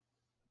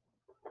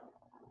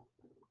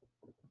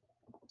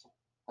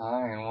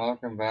Hi, and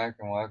welcome back,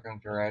 and welcome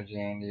to Reggie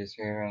Andy's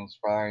Here to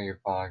Inspire You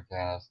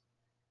podcast.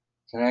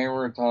 Today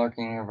we're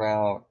talking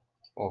about,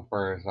 well,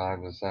 first I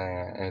have to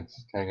say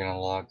it's taken a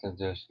lot to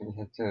just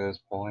get to this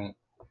point.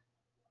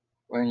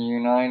 When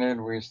united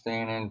we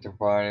stand and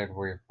divided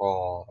we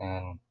fall,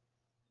 and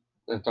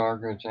the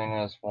dark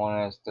agendas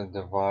want us to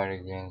divide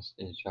against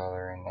each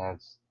other, and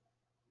that's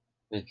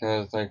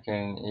because they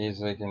can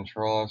easily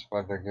control us,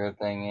 but the good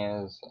thing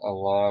is a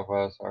lot of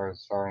us are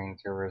starting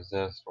to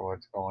resist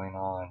what's going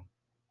on.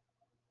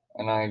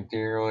 And I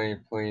dearly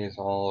please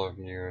all of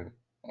you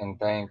and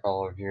thank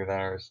all of you that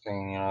are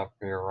standing up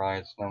for your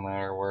rights no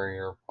matter where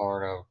you're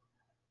part of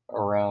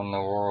around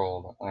the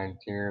world. I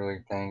dearly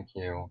thank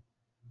you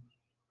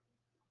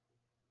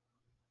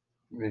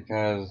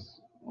because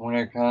when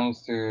it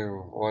comes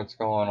to what's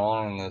going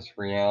on in this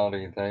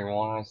reality, they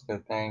want us to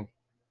think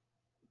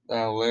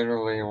that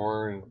literally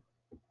we're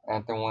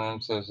at the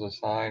whims of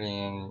society.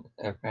 And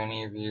if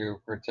any of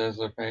you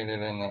participated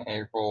in the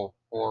April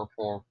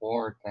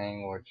 444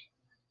 thing, which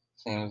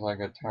seems like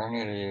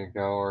eternity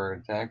ago or a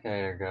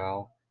decade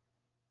ago,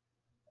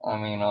 I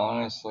mean,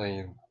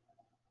 honestly,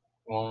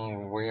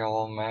 when we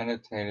all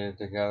meditated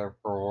together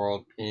for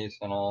world peace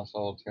and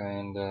also to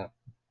end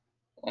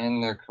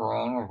the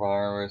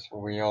coronavirus,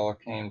 we all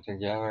came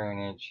together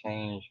and it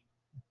changed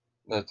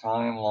the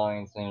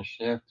timelines and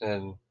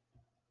shifted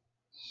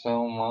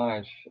so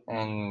much.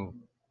 And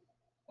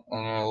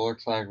it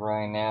looks like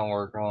right now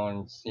we're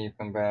going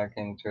seeping back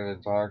into the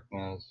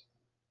darkness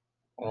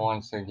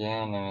once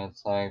again. And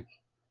it's like,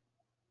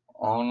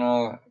 I don't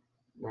know.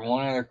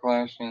 One of the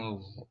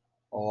questions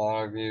a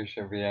lot of you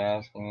should be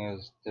asking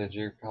is, did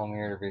you come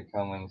here to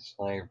become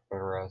enslaved for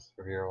the rest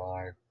of your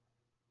life?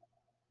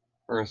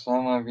 For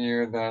some of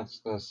you,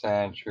 that's the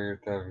sad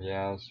truth of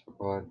yes,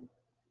 but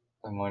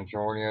the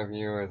majority of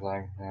you is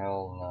like,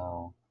 hell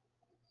no.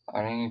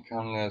 I didn't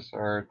come to this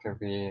earth to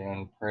be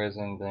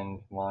imprisoned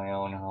in my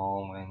own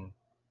home and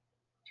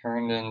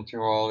turned into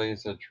all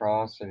these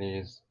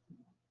atrocities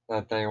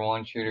that they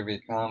want you to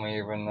become,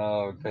 even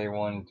though they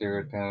wouldn't do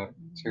it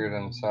to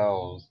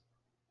themselves.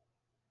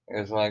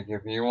 It's like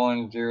if you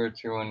want to do it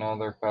to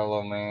another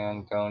fellow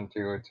man, don't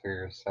do it to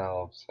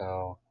yourself.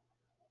 So,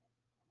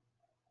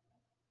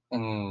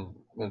 and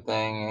the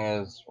thing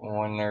is,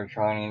 when they're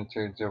trying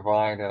to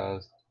divide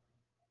us,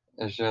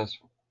 it's just,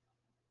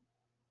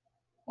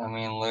 I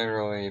mean,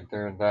 literally,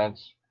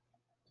 that's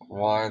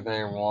why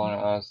they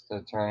want us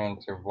to turn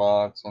into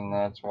bots, and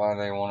that's why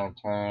they want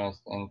to turn us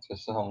into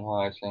so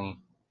much. And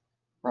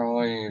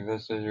probably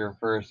this is your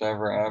first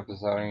ever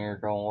episode, and you're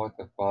going, what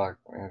the fuck?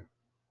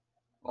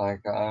 Like,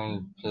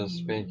 I'm just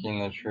speaking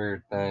the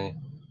truth. They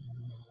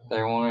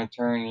want to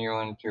turn you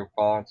into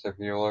bots. If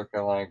you look at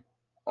like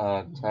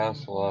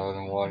Tesla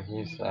and what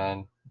he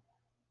said,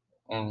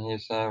 and he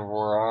said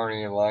we're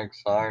already like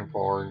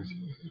cyborgs,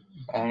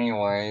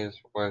 anyways,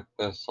 with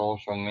the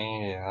social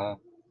media.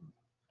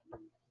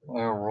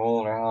 They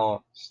rolled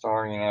out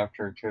starting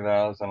after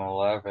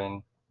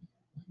 2011.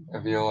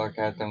 If you look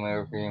at the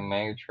movie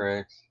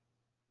Matrix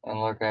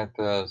and look at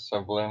the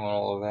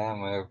subliminal of that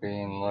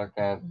movie and look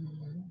at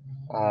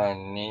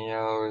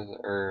Neo's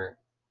or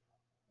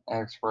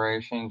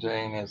expiration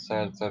date, and it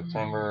said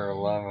September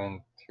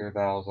 11th,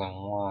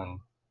 2001.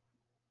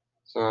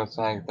 So it's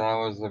like that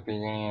was the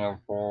beginning of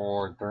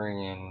World War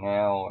III, and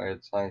now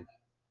it's like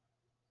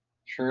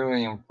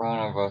truly in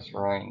front of us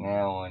right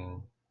now,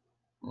 and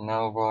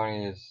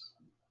nobody's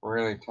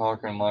really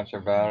talking much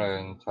about it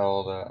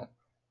until the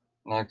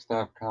next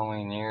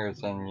upcoming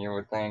years. And you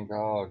would think,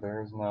 oh,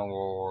 there's no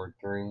World War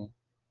III.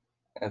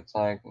 It's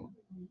like,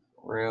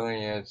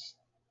 really, it's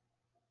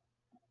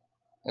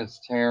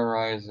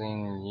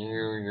terrorizing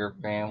you, your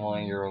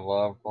family, your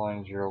loved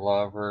ones, your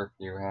lover,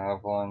 if you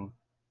have one.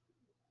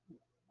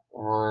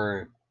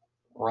 We're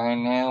Right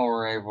now,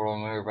 we're able to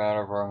move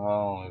out of our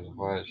homes,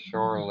 but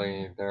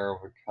surely there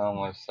will come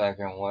a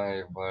second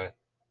wave. But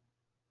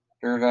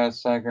through that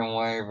second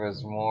wave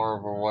is more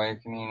of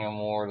awakening and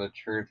more of the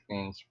truth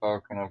being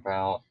spoken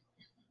about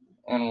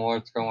and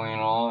what's going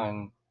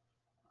on,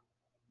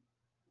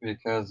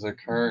 because the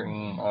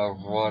curtain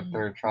of what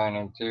they're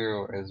trying to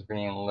do is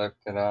being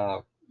lifted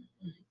up.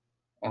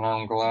 And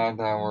I'm glad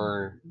that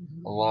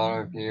a lot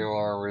of you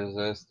are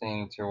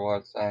resisting to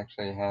what's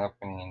actually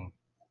happening.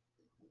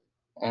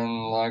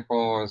 And like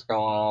what was going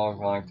on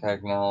with my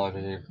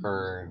technology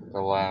for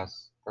the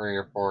last 3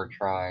 or 4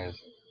 tries,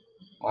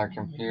 my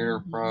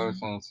computer froze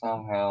and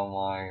somehow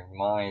my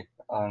mic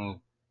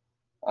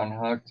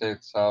unhooked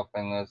itself,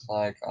 and it's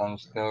like I'm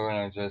still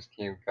gonna just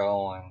keep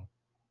going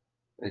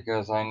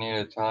because I need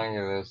to tell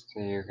you this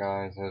to you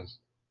guys is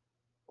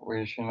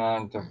we should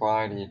not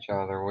divide each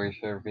other. We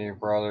should be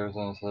brothers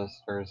and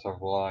sisters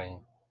of light.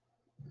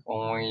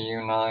 When we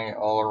unite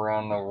all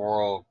around the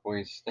world,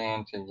 we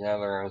stand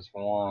together as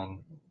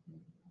one.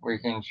 We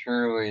can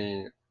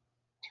truly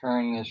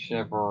turn this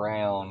ship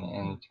around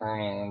and turn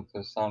it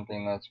into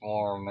something that's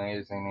more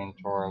amazing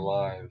into our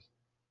lives.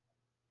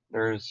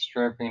 They're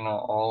stripping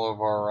all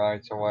of our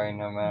rights away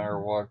no matter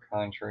what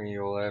country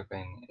you live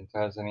in. It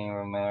doesn't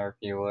even matter if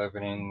you live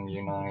in the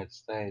United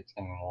States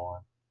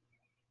anymore.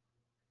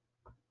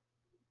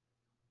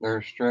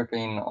 They're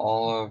stripping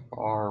all of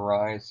our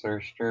rights,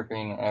 they're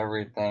stripping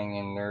everything,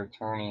 and they're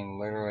turning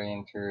literally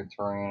into a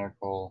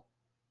tyrannical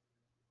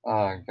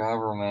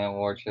government,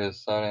 which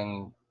is said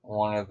in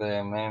one of the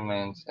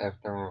amendments. If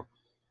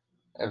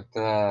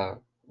the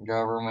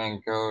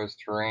government goes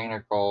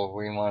tyrannical,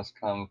 we must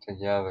come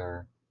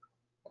together.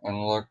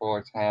 And look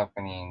what's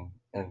happening.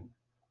 And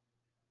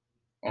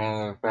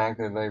the fact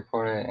that they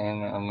put it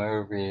in a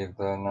movie,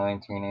 the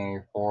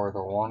 1984,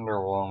 the Wonder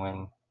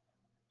Woman,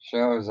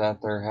 shows that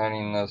they're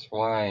heading this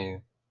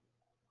way.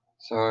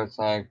 So it's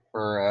like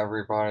for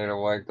everybody to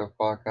wake the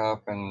fuck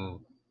up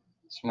and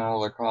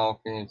smell the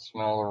coffee and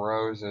smell the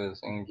roses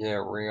and get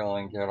real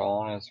and get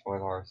honest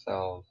with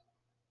ourselves.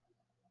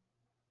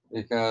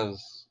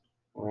 Because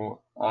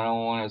I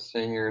don't want to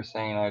sit here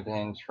saying I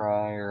didn't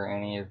try or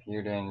any of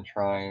you didn't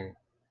try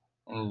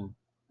and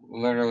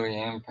literally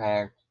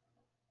uh,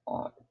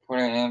 put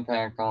an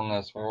impact on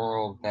this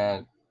world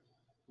that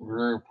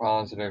grew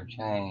positive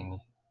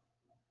change.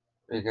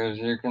 Because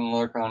you can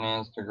look on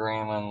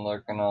Instagram and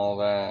look and all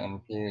that,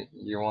 and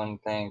you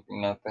wouldn't think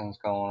nothing's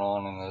going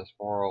on in this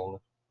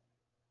world.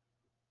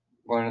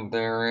 But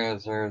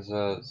there's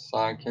a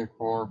psychic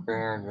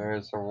warfare,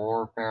 there's a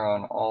warfare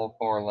on all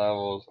four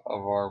levels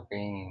of our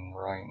being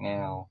right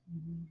now.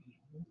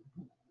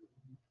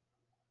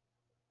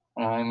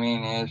 And I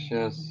mean, it's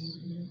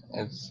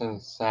the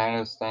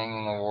saddest thing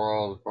in the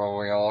world, but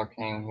we all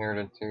came here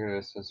to do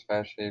this,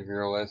 especially if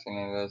you're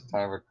listening to this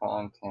type of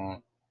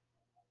content,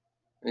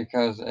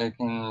 because it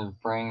can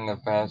bring the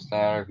best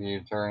out of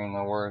you during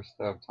the worst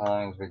of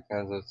times,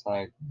 because it's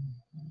like,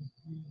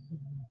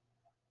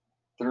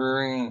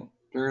 through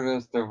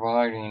this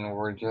dividing,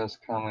 we're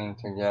just coming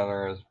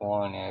together as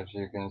one, as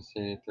you can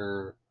see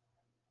through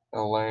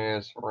the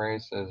latest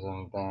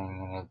racism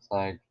thing, and it's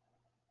like,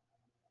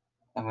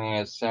 I mean,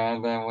 it's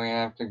sad that we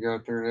have to go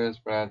through this,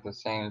 but at the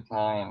same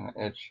time,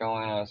 it's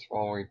showing us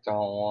what we don't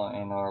want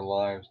in our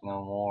lives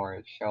no more.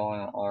 It's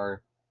showing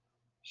our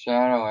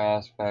shadow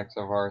aspects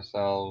of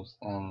ourselves,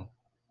 and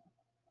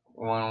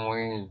when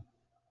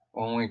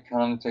we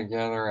come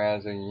together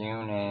as a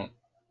unit,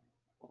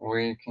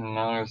 we can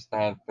notice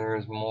that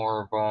there's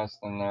more of us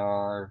than there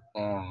are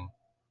them.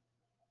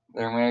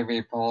 There may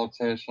be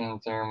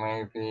politicians, there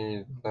may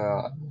be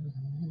the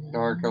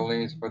dark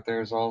elites, but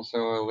there's also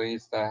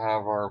elites that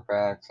have our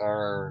backs, that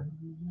are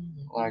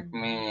like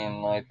me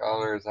and like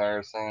others that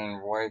are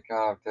saying, wake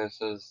up,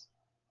 this is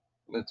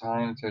the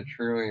time to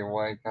truly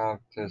wake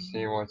up to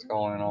see what's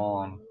going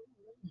on.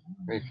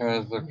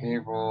 Because the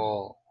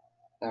people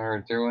that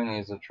are doing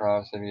these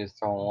atrocities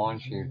don't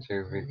want you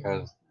to,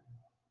 because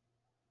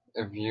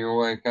if you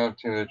wake up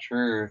to the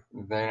truth,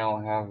 they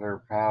don't have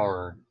their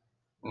power.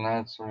 And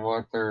that's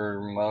what they're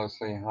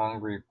mostly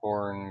hungry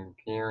for and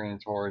gearing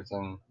towards.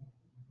 And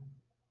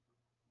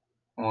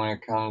when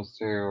it comes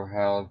to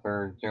how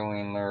they're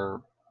doing their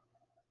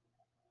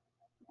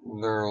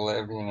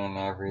living and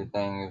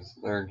everything, is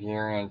they're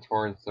gearing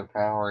towards the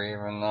power,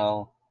 even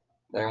though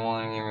they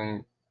won't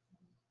even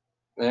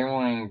they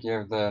won't even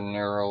give the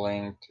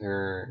Neuralink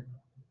to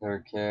their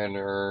kid,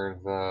 or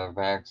the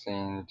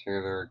vaccine to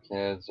their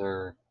kids,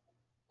 or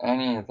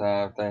any of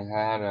that if they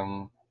had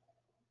them,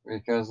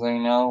 because they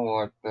know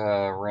what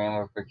the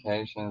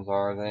ramifications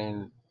are.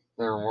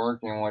 They're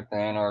working with the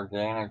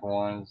inorganic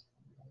ones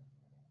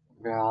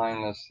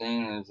behind the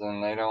scenes,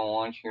 and they don't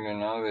want you to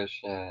know this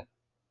shit.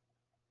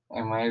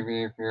 And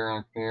maybe if you're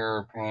in fear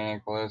or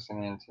panic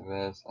listening to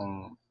this,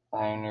 and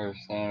I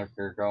understand if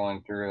you're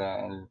going through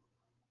that, and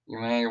you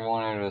may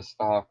want to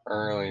stop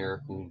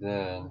earlier if you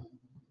did.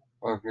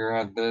 But if you're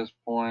at this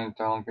point,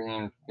 don't be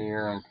in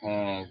fear and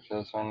panic.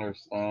 Just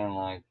understand,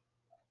 like,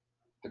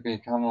 to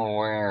become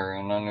aware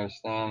and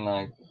understand,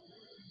 like,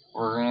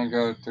 we're gonna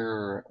go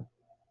through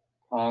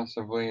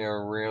possibly a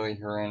really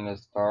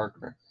horrendous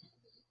dark.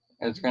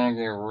 It's gonna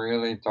get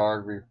really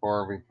dark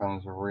before it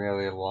becomes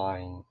really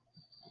light.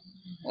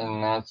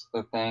 And that's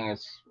the thing,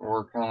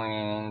 we're coming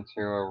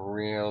into a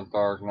real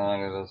dark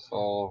night of the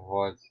soul of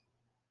what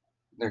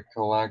the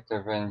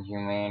collective and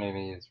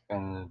humanity's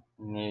been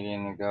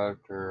needing to go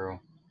through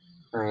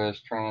for this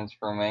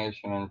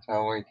transformation,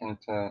 until we can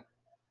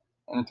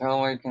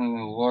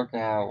look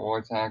at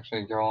what's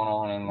actually going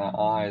on in the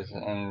eyes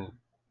and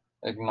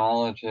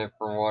acknowledge it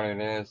for what it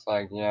is.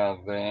 Like, yeah,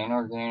 the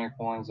inorganic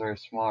ones are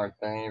smart.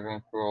 They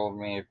even fooled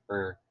me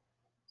for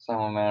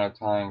some amount of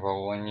time,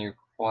 but when you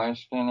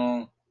question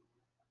it,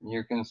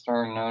 you can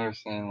start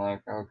noticing,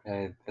 like,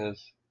 okay,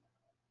 this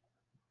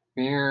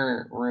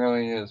fear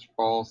really is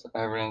false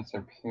evidence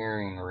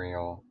appearing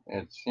real.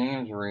 It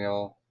seems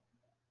real,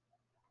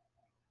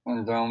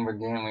 and don't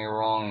get me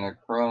wrong, the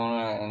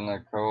corona and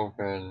the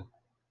COVID,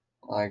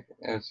 like,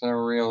 it's a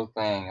real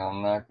thing.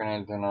 I'm not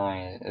gonna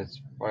deny it.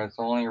 But it's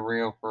only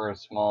real for a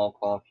small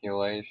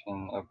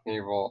population of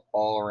people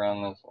all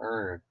around this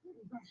earth.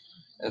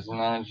 It's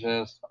not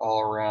just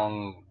all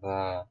around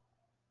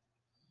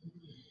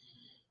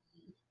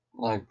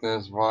like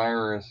this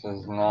virus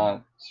is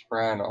not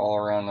spread all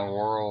around the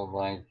world.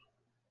 Like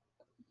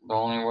the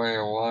only way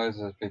it was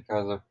is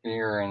because of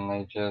fear, and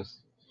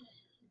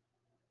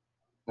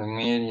the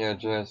media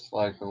just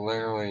like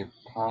literally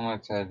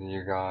plummeted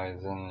you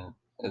guys, and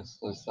it's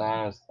the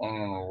saddest thing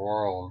in the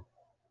world.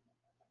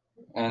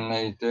 And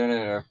they did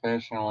it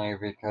efficiently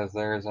because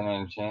there's an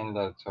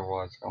agenda to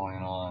what's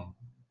going on.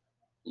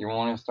 You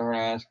want to start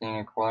asking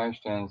the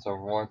questions of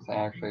what's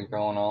actually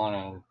going on,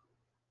 and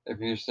if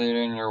you see it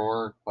in your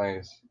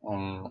workplace,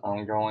 and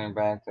I'm going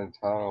back to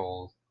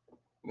totals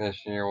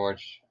this year,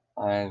 which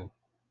I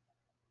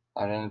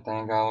didn't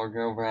think I would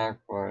go back,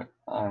 but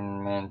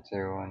I'm meant to,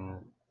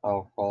 and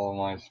I'll follow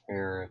my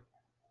spirit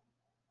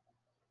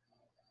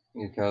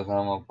because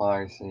I'm a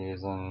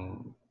Pisces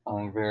and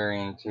I'm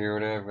very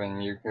intuitive,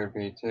 and you could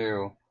be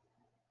too.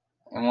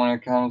 And when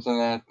it comes to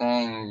that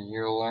thing,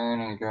 you learn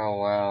and go,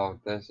 wow,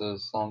 this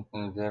is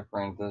something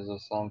different, this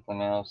is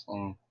something else,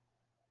 and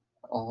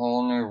a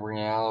whole new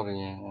reality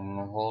and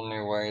a whole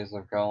new ways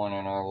of going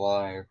in our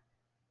life.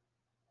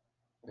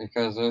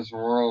 Because this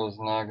world is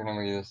not going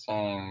to be the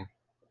same,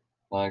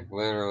 like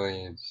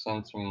literally,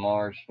 since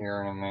March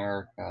here in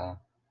America.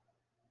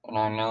 And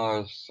I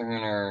know it's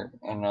sooner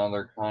in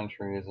other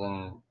countries,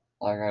 and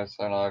like I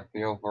said, I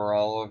feel for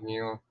all of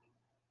you.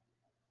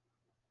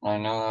 I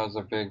know that was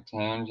a big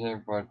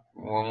tangent, but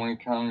when we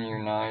come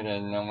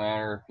united, no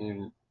matter if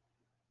you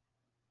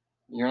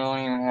don't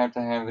even have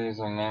to have these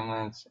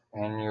amendments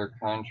in your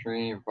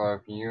country, but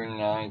if you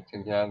unite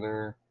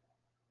together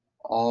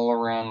all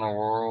around the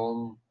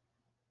world,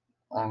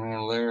 I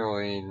mean,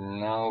 literally,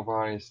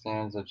 nobody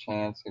stands a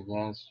chance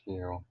against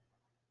you.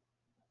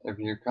 If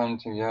you come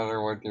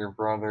together with your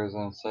brothers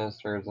and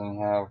sisters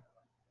and have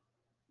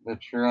the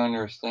true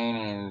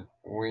understanding,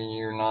 we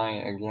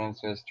unite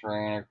against this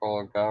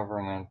tyrannical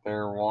government.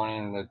 They're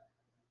wanting to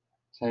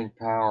take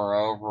power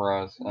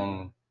over us,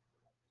 and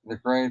the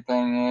great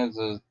thing is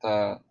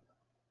that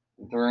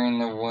during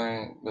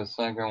the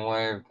second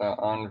wave, the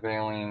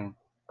unveiling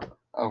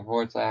of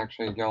what's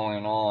actually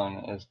going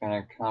on is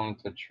going to come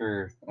to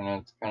truth, and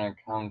it's going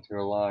to come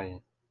to light,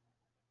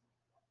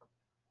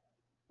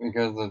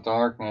 because the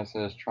darkness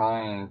is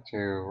trying to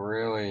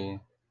really,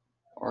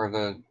 or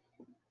the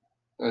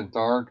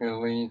dark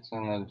elites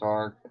and the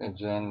dark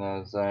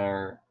agendas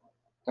that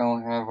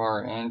don't have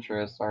our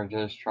interests are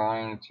just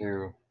trying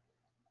to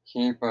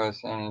keep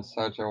us in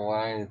such a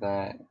way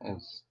that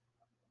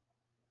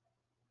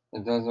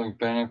it doesn't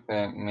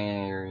benefit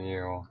me or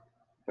you.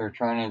 They're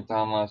trying to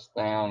dumb us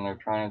down. They're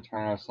trying to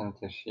turn us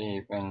into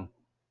sheep. And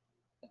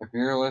if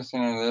you're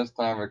listening to this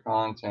type of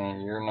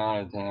content, you're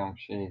not a damn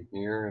sheep.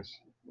 You're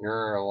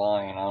a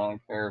lion. I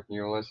don't care if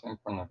you listen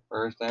from the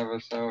first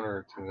episode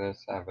or to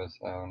this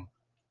episode.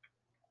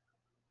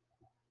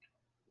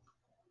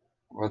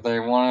 But they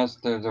want us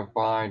to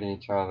divide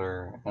each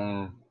other,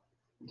 and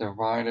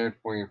divided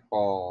we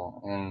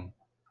fall. And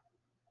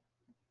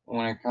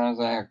when it comes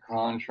to that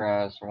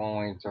contrast, when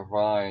we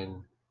divide,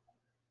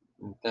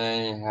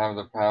 they have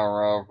the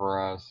power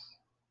over us,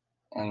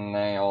 and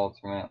they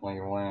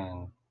ultimately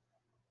win.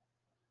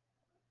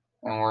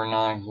 And we're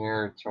not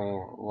here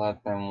to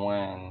let them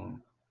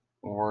win.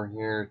 We're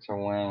here to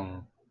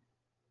win.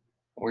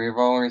 We've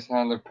always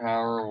had the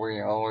power,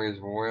 we always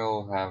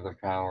will have the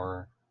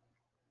power.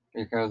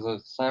 Because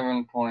it's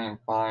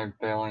 7.5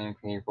 billion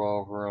people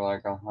over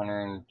like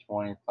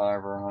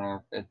 125 or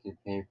 150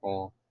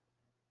 people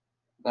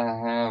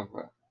that have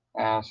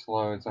ass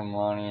loads of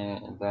money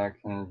that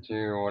can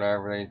do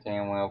whatever they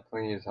damn well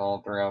please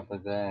all throughout the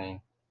day.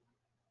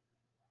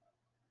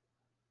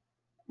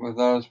 With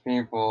those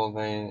people,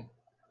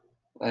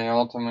 they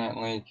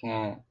ultimately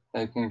can't.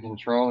 They can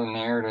control the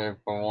narrative,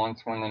 but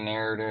once when the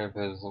narrative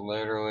is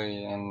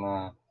literally and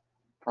the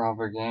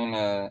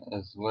propaganda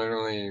is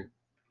literally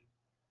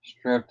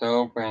stripped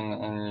open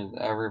and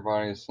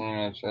everybody's seeing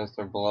it's just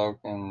a bloke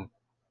in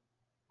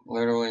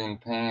literally in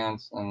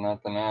pants and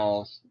nothing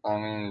else. I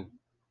mean,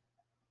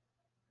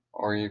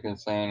 or you can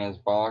say in his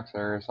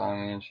boxers. I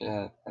mean,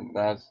 shit.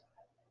 That's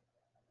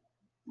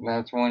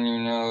when you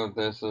know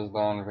this is the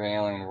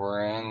unveiling.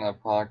 We're in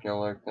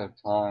apocalyptic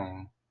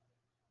time.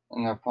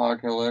 And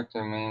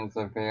apocalyptic means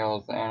the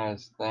veil's at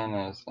its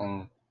thinnest,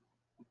 and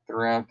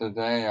throughout the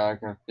day I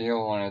can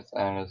feel when it's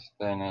at its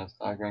thinnest.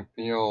 I can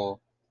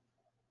feel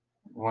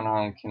when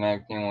I'm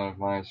connecting with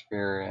my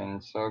spirit,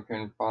 and so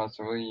can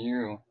possibly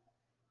you.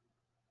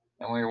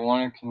 And we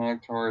want to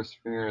connect to our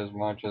spirit as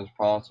much as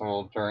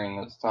possible during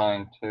this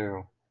time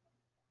too.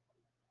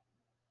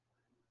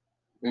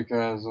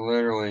 Because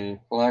literally,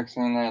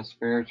 flexing that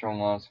spiritual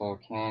muscle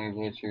can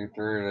get you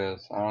through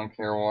this. I don't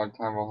care what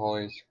type of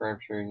holy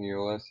scripture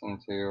you listen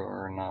to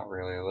or not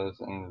really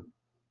listen.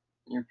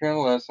 You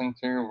can listen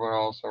to, but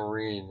also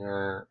read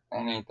or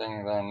anything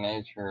of that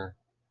nature.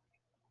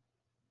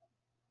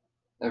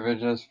 If it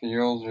just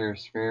fuels your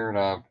spirit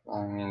up,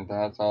 I mean,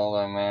 that's all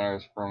that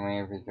matters for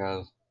me,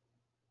 because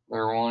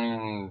they're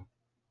wanting,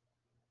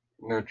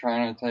 they're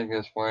trying to take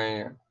us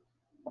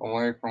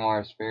away from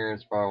our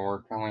spirits, but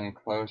we're coming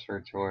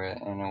closer to it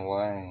in a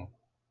way.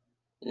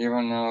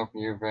 Even though if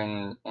you've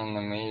been in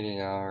the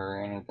media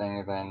or anything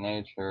of that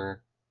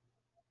nature,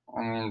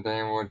 I mean,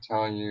 they would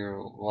tell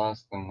you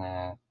less than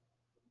that.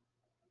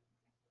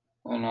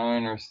 And I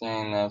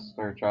understand that's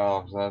their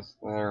jobs, that's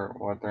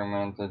what they're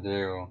meant to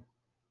do.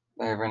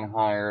 They've been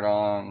hired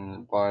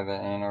on by the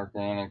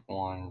inorganic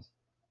ones.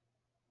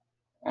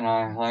 And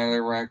I highly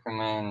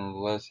recommend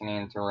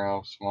listening to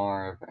Ralph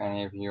Smart if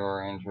any of you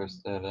are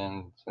interested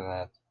into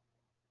that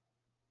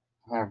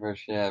type of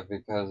shit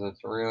because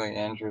it's really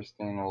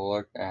interesting to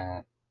look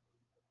at.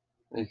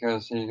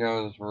 Because he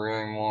goes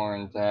really more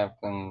in depth,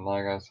 and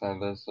like I said,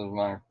 this is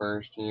my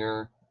first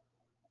year.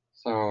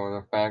 So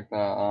the fact that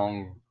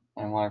I'm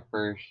in my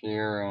first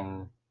year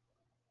and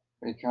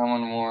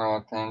becoming more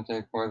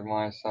authentic with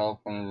myself,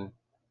 and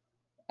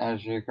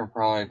as you can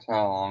probably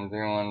tell, I'm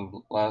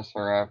doing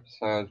lesser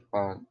episodes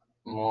but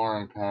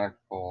more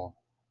impactful.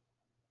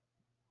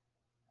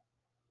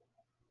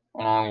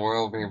 And I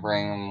will be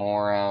bringing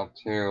more out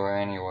too,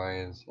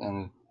 anyways.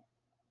 And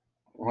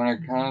when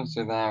it comes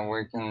to that,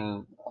 we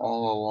can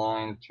all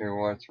align to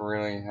what's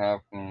really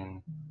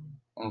happening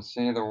and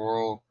see the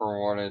world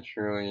for what it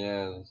truly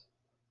is.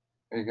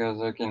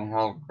 Because it can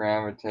help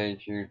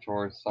gravitate you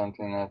towards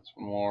something that's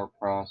more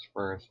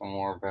prosperous and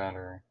more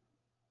better.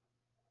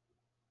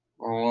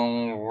 But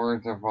when we're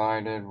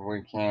divided,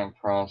 we can't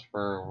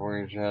prosper.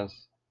 We're just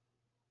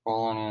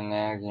pulling and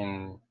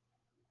nagging.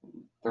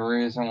 The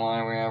reason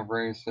why we have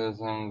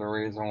racism, the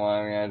reason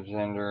why we have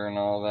gender and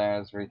all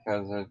that is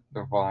because it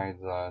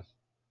divides us.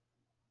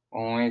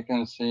 When we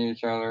can see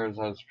each other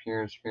as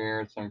pure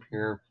spirits and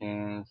pure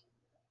beings,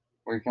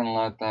 we can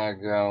let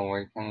that go.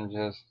 We can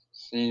just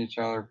see each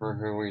other for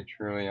who we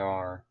truly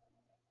are.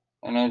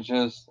 And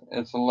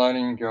it's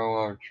letting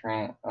go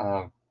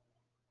of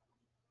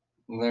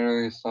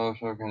literally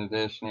social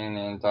conditioning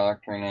and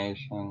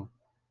indoctrination,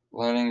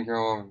 letting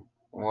go of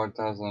what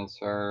doesn't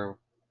serve.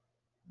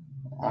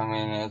 I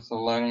mean, it's a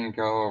letting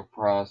go of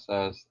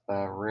process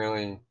that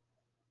really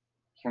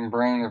can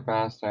bring the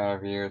best out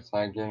of you. It's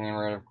like getting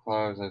rid of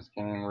clothes, it's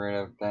getting rid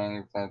of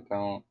things that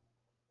don't,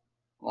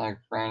 like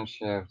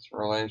friendships,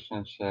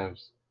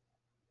 relationships.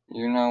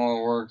 You know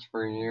what works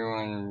for you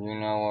and you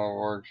know what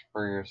works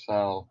for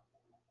yourself.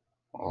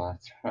 Well,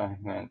 that's what I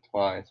meant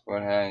twice,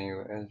 but hey,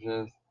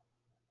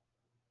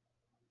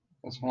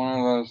 it's one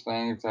of those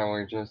things that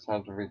we just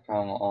have to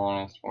become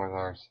honest with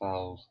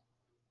ourselves.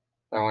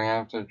 That we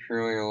have to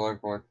truly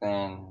look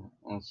within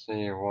and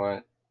see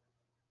what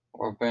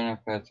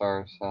benefits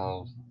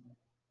ourselves.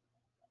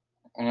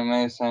 And it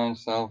may sound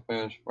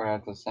selfish, but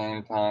at the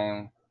same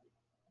time,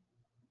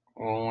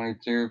 when we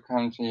do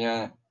come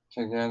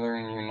together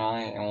and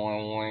unite, and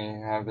when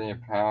we have the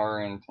power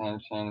and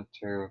intention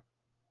to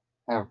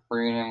have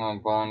freedom,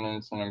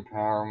 abundance, and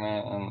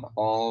empowerment, and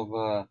all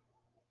the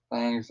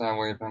things that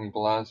we've been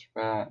blessed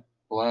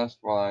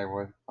by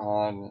with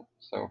God,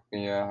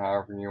 Sophia,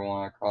 however you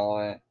want to call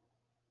it,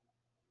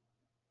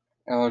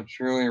 it will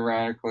truly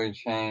radically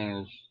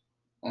change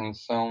in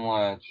so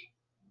much.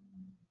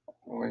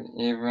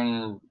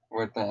 Even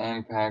with the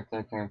impact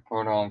it can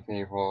put on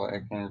people,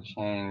 it can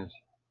change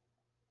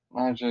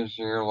not just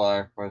your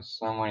life, but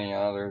so many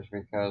others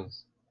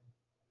because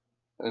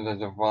the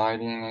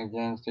dividing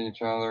against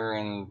each other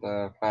and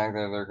the fact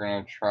that they're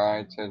going to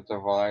try to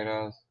divide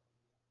us.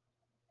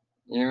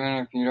 Even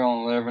if you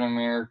don't live in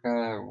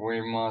America,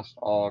 we must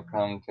all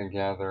come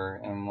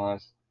together and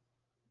must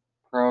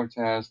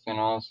protest and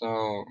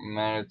also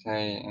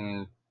meditate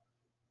and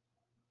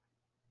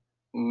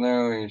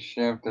literally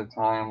shift the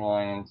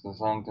timeline into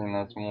something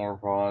that's more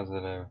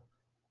positive.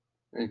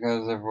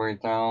 Because if we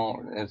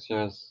don't, it's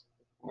just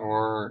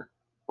we're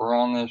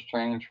on this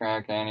train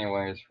track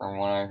anyways. From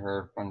what I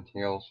heard from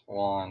Teal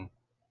Swan,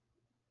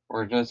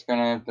 we're just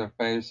gonna have to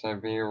face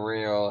it, be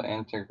real,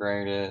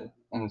 integrate it,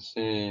 and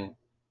see,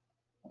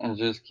 and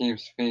just keep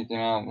speaking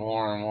up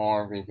more and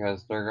more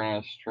because they're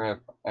gonna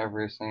strip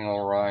every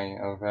single right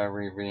of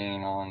every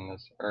being on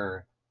this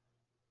earth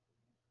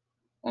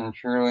and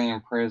truly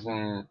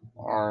imprison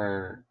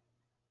our.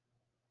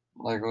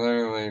 Like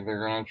literally,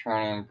 they're gonna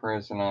try to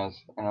imprison us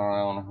in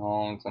our own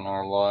homes and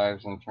our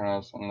lives and turn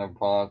us into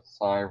bots,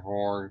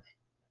 cyborgs,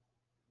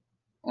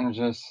 and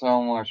just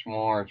so much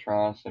more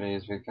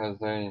atrocities because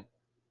they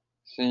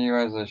see you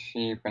as a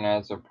sheep and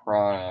as a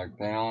product.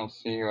 They don't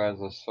see you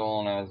as a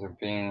soul and as a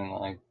being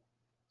like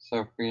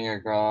Sophia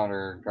God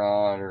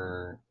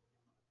or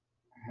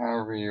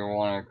however you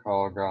want to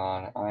call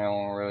God. I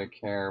don't really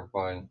care,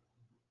 but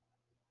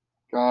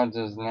God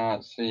does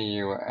not see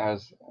you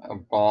as a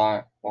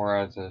bot or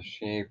as a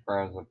sheep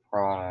or as a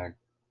product.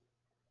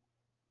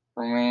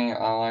 For me,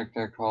 I like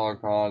to call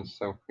God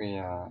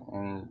Sophia,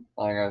 and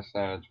like I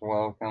said, it's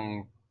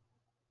welcome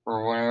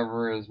for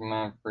whatever is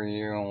meant for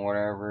you and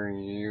whatever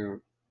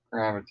you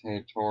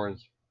gravitate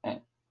towards,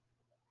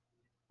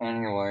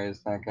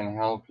 anyways, that can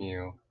help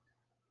you.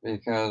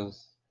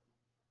 Because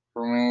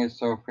for me,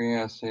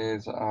 Sophia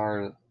sees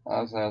us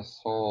as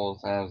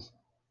souls, as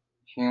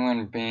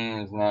human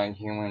beings, not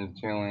human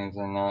doings,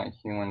 and not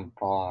human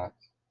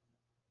bots.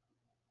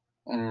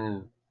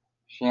 And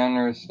she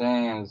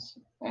understands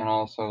and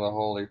also the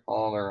Holy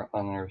Father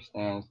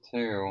understands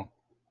too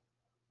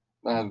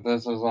that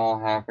this is all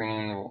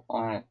happening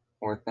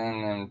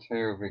within them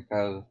too,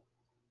 because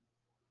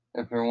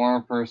if it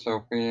weren't for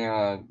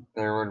Sophia,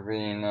 there would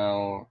be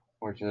no,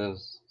 which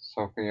is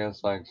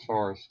Sophia's like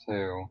source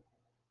too.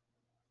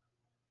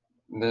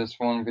 This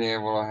wouldn't be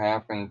able to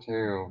happen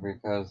too,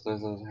 because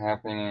this is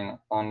happening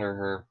under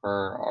her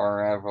for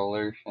our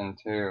evolution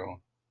too.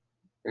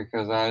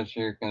 Because as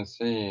you can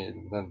see,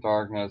 the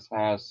darkness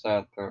has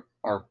set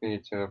our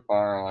feet to the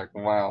fire. Like,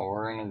 wow,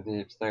 we're in a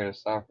deep state of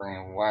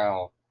suffering.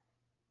 Wow,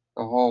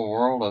 the whole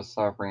world is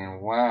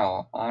suffering.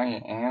 Wow,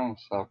 I am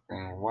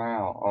suffering.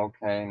 Wow,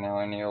 okay, now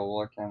I need to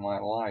look at my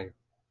life.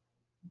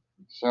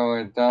 So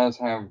it does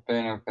have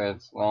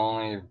benefits. The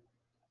only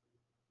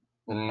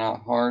the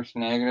not harsh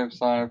negative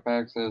side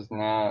effects is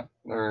not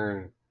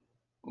they're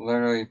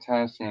literally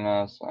testing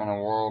us on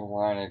a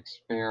worldwide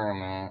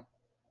experiment,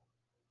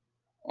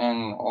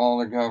 and all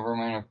the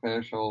government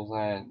officials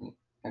that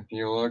if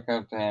you look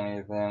up to any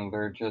of them,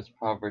 they're just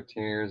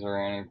puppeteers or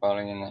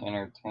anybody in the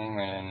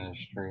entertainment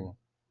industry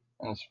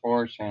and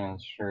sports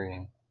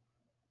industry,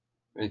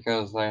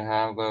 because they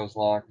have those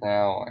locked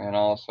out, and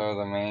also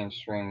the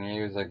mainstream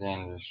music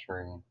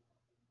industry.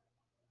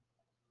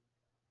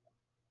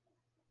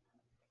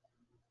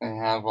 They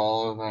have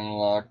all of them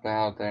locked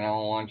out. They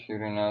don't want you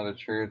to know the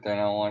truth. They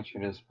don't want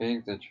you to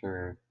speak the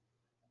truth.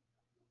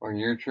 Well,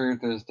 your truth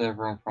is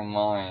different from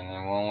mine,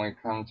 and when we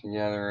come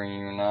together and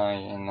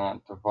unite and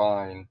not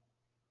divide,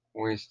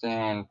 we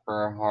stand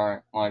for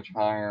a much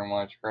higher,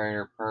 much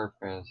greater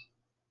purpose.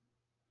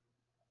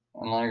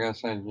 And like I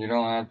said, you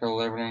don't have to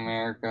live in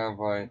America,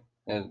 but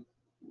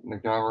the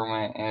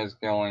government is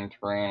going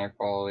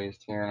tyrannical, at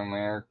least here in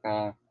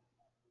America.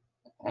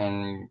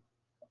 And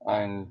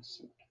I'm,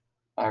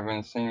 I've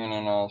been seeing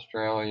in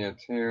Australia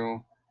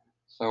too.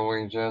 So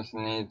we just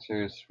need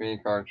to speak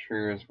our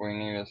truths. We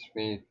need to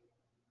speak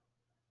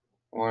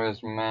what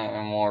is meant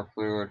and more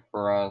fluid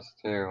for us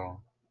too.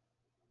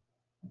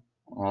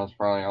 That's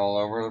probably all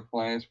over the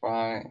place, but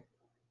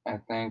I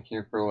thank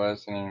you for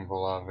listening,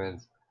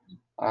 beloveds.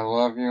 I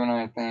love you and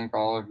I thank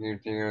all of you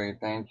dearly.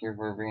 Thank you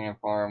for being a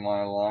part of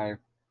my life.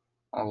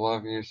 I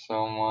love you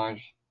so much.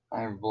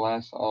 I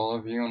bless all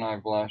of you and I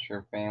bless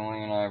your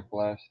family and I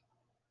bless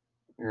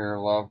your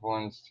loved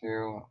ones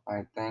too.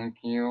 I thank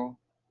you.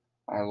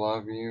 I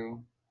love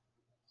you.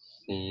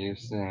 See you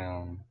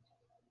soon.